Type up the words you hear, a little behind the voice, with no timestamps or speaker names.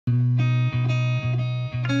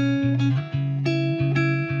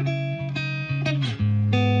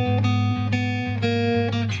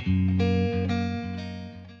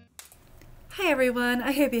everyone.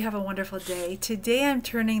 I hope you have a wonderful day. Today I'm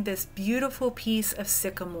turning this beautiful piece of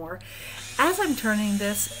sycamore. As I'm turning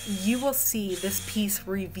this, you will see this piece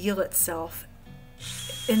reveal itself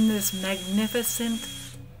in this magnificent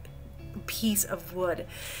piece of wood.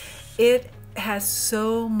 It has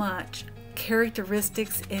so much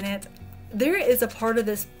characteristics in it. There is a part of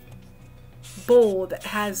this bowl that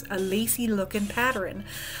has a lacy looking pattern.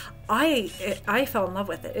 I fell in love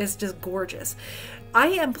with it. It's just gorgeous. I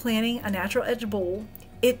am planning a natural edge bowl.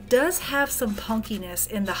 It does have some punkiness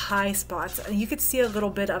in the high spots, and you could see a little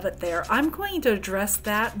bit of it there. I'm going to address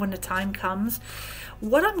that when the time comes.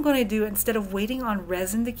 What I'm going to do, instead of waiting on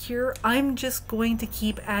resin to cure, I'm just going to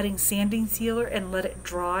keep adding sanding sealer and let it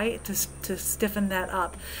dry to stiffen that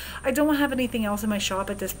up. I don't have anything else in my shop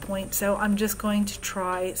at this point, so I'm just going to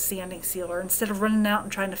try sanding sealer. Instead of running out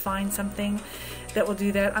and trying to find something that will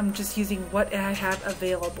do that, I'm just using what I have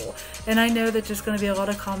available. And I know that there's going to be a lot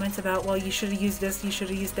of comments about, well, you should have used this, you should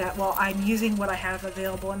have used that. Well, I'm using what I have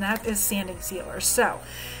available, and that is sanding sealer. So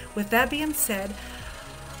with that being said,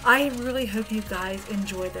 I really hope you guys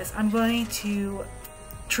enjoy this. I'm going to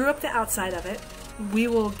true up the outside of it. We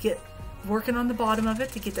will get working on the bottom of it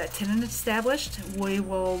to get that tenon established. We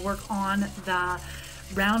will work on the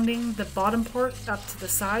rounding the bottom part up to the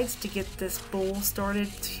sides to get this bowl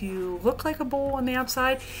started to look like a bowl on the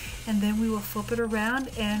outside, and then we will flip it around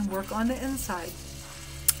and work on the inside.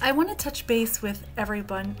 I want to touch base with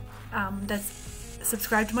everyone that's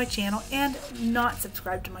subscribed to my channel and not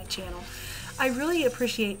subscribed to my channel. I really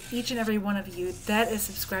appreciate each and every one of you that is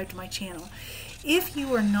subscribed to my channel. If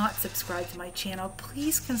you are not subscribed to my channel,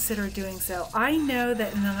 please consider doing so. I know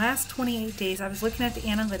that in the last 28 days, I was looking at the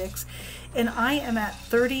analytics, and I am at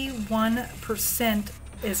 31%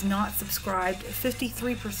 is not subscribed,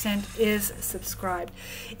 53% is subscribed.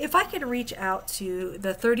 If I could reach out to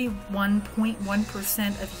the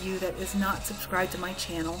 31.1% of you that is not subscribed to my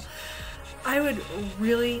channel, I would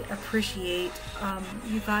really appreciate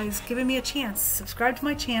you guys giving me a chance. Subscribe to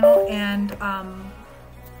my channel and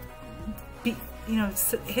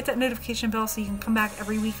hit that notification bell so you can come back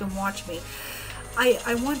every week and watch me.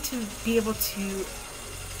 I want to be able to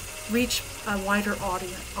reach a wider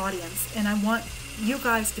audience, and I want you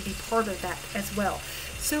guys to be part of that as well.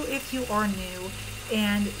 So if you are new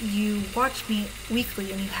and you watch me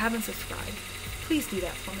weekly and you haven't subscribed, please do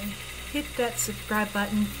that for me. Hit that subscribe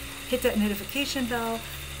button, hit that notification bell,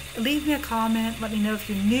 leave me a comment, let me know if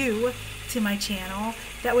you're new to my channel.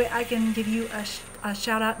 That way I can give you a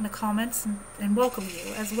shout out in the comments and welcome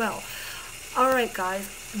you as well. Alright guys,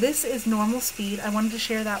 this is normal speed. I wanted to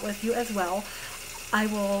share that with you as well. I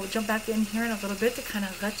will jump back in here in a little bit to kind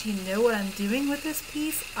of let you know what I'm doing with this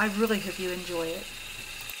piece. I really hope you enjoy it.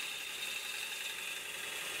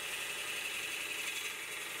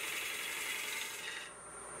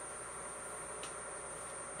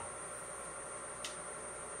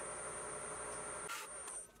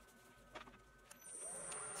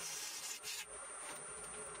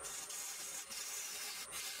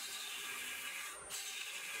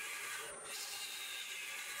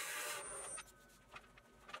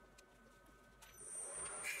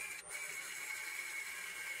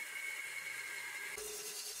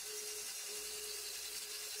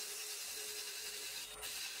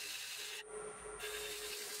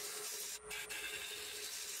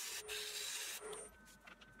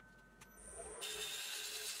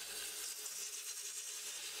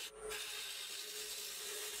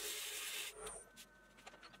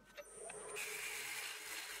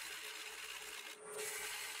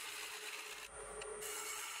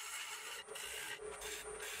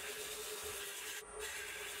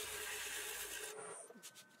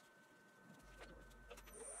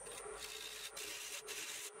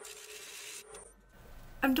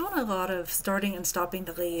 I'm doing a lot of starting and stopping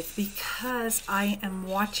the lathe because I am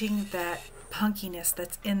watching that punkiness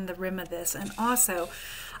that's in the rim of this, and also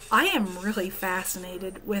I am really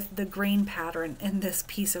fascinated with the grain pattern in this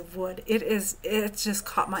piece of wood. It's just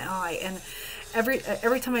caught my eye, and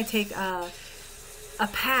every time I take a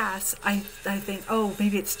pass, I think, oh,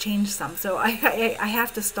 maybe it's changed some. So I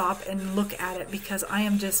have to stop and look at it because I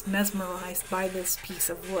am just mesmerized by this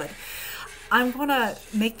piece of wood. I'm going to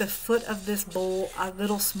make the foot of this bowl a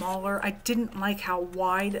little smaller. I didn't like how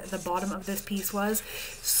wide the bottom of this piece was,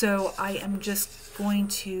 so I am just going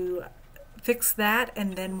to fix that,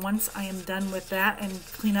 and then once I am done with that and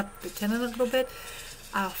clean up the tenon a little bit,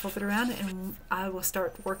 I'll flip it around and I will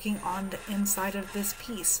start working on the inside of this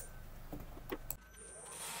piece.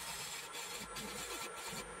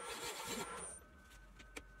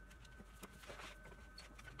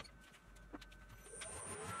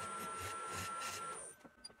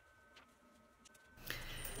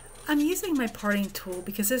 I'm using my parting tool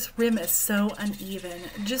because this rim is so uneven,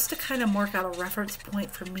 just to kind of mark out a reference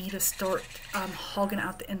point for me to start hogging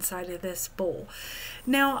out the inside of this bowl.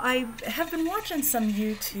 Now, I have been watching some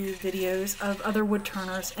YouTube videos of other wood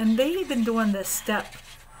turners, and they've been doing this step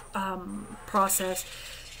process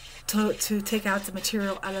to take out the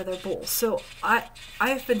material out of their bowl. So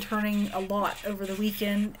I've been turning a lot over the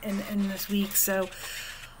weekend and this week, so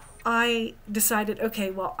I decided,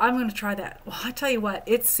 okay, well, I'm going to try that. Well, I tell you what,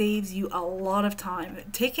 it saves you a lot of time.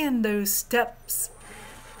 Taking those steps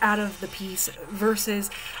out of the piece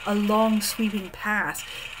versus a long sweeping pass,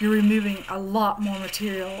 you're removing a lot more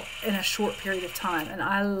material in a short period of time, and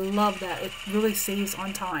I love that. It really saves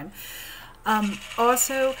on time.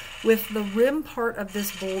 Also, with the rim part of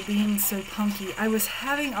this bowl being so punky, I was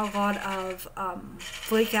having a lot of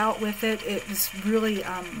flake out with it. It was really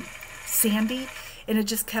sandy, and it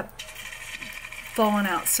just kept falling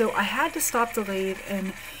out. So I had to stop the lathe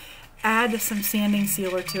and add some sanding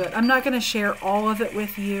sealer to it. I'm not going to share all of it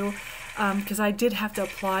with you because I did have to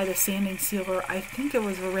apply the sanding sealer. I think it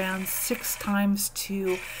was around 6 times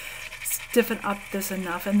to stiffen up this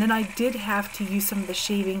enough. And then I did have to use some of the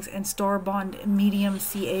shavings and Star Bond medium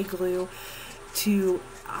CA glue to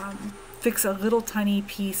fix a little tiny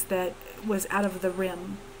piece that was out of the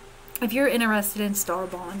rim. If you're interested in Star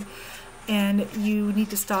Bond and you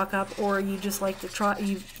need to stock up, or you just like to try,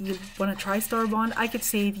 you want to try Star Bond, I could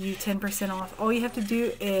save you 10% off. All you have to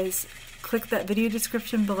do is click that video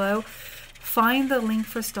description below, find the link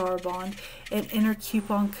for Star Bond, and enter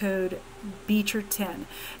coupon code Becher10.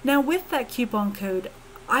 Now with that coupon code,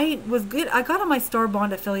 I got on my Star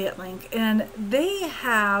Bond affiliate link, and they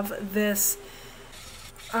have this,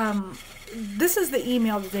 this is the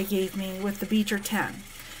email that they gave me with the Becher10.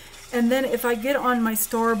 And then if I get on my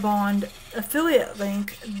Star Bond affiliate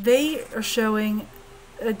link, they are showing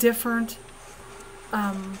a different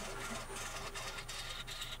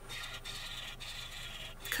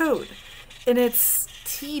code, and it's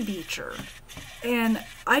T Becher, and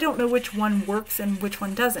I don't know which one works and which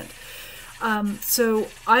one doesn't. So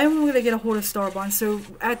I'm going to get a hold of Star Bond. So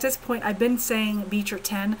at this point, I've been saying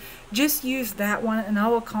Becher10. Just use that one, and I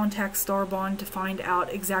will contact Star Bond to find out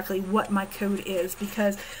exactly what my code is,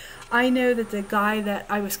 because I know that the guy that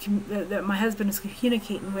that my husband is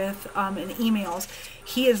communicating with in emails,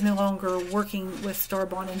 he is no longer working with Star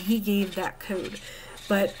Bond, and he gave that code.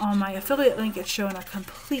 But on my affiliate link, it's showing a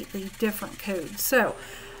completely different code. So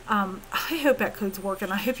I hope that code's working.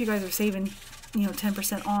 I hope you guys are saving,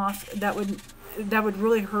 10% off. That would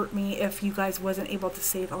really hurt me if you guys wasn't able to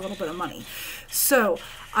save a little bit of money. So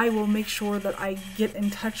I will make sure that I get in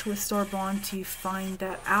touch with Star Bond to find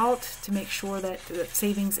that out, to make sure that the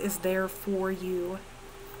savings is there for you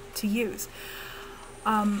to use.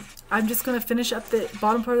 I'm just going to finish up the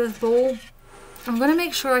bottom part of this bowl. I'm going to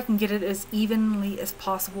make sure I can get it as evenly as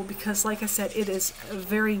possible, because like I said, it is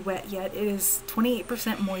very wet yet. It is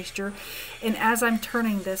 28% moisture, and as I'm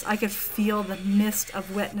turning this, I could feel the mist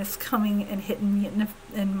of wetness coming and hitting me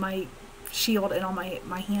in my shield and on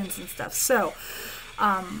my hands and stuff. So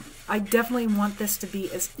I definitely want this to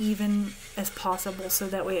be as even as possible so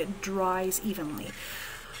that way it dries evenly.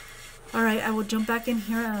 Alright, I will jump back in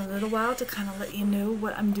here in a little while to kind of let you know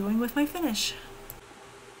what I'm doing with my finish.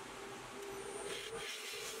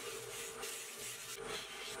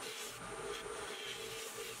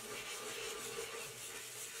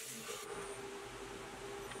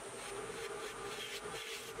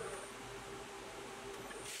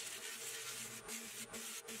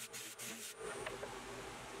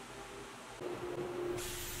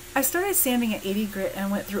 I started sanding at 80 grit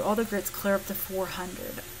and went through all the grits clear up to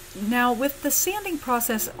 400. Now with the sanding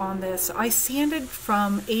process on this, I sanded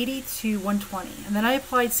from 80 to 120, and then I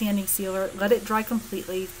applied sanding sealer, let it dry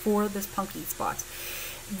completely for this punky spots.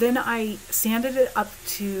 Then I sanded it up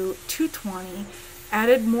to 220,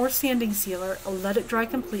 added more sanding sealer, let it dry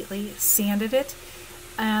completely, sanded it,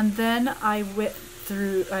 and then I went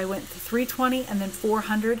to 320 and then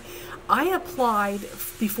 400. I applied,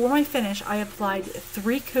 before my finish, I applied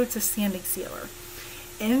 3 coats of sanding sealer.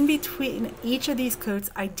 In between each of these coats,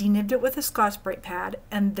 I denibbed it with a Scotch-Brite pad,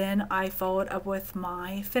 and then I followed up with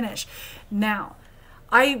my finish. Now,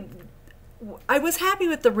 I was happy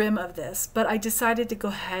with the rim of this, but I decided to go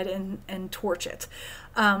ahead and torch it.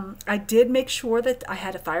 I did make sure that I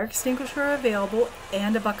had a fire extinguisher available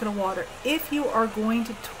and a bucket of water. If you are going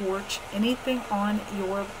to torch anything on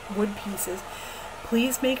your wood pieces,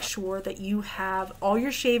 please make sure that you have all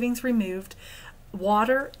your shavings removed,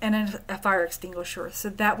 water, and a fire extinguisher, so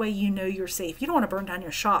that way you know you're safe. You don't want to burn down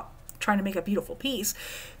your shop trying to make a beautiful piece.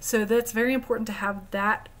 So that's very important to have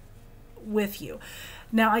that with you.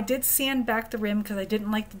 Now, I did sand back the rim because I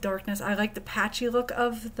didn't like the darkness. I like the patchy look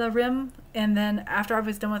of the rim. And then after I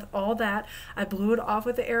was done with all that, I blew it off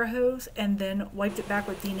with the air hose and then wiped it back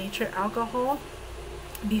with denatured alcohol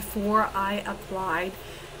before I applied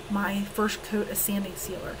my first coat of sanding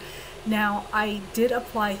sealer. Now, I did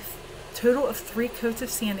apply a total of 3 coats of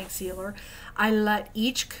sanding sealer. I let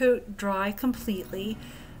each coat dry completely.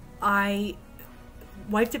 I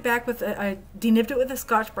wiped it back with I denibbed it with a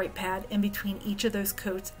Scotch-Brite pad in between each of those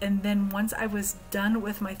coats, and then once I was done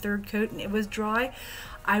with my 3rd coat and it was dry,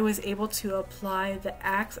 I was able to apply the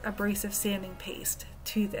Axe abrasive sanding paste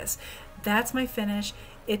to this. That's my finish.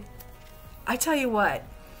 I tell you what,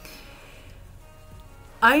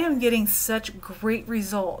 I am getting such great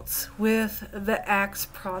results with the Axe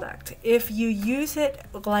product. If you use it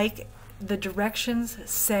like the directions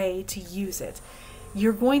say to use it,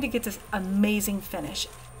 you're going to get this amazing finish.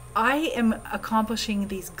 I am accomplishing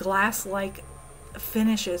these glass-like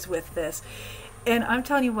finishes with this, and I'm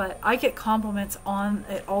telling you what, I get compliments on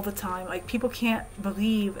it all the time. Like, people can't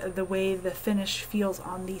believe the way the finish feels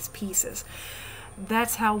on these pieces.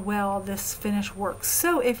 That's how well this finish works.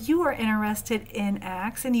 So if you are interested in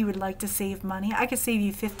Axe and you would like to save money, I could save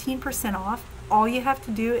you 15% off. All you have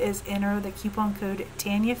to do is enter the coupon code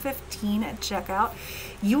TANYA15 at checkout.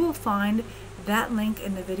 You will find that link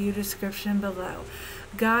in the video description below.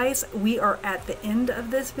 Guys, we are at the end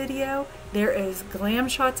of this video. There is glam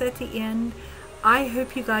shots at the end. I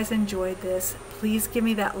hope you guys enjoyed this. Please give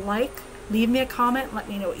me that like, leave me a comment, let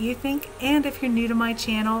me know what you think, and if you're new to my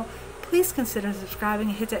channel, please consider subscribing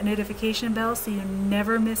and hit that notification bell so you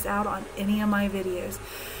never miss out on any of my videos.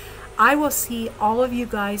 I will see all of you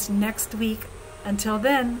guys next week. Until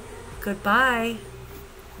then, goodbye.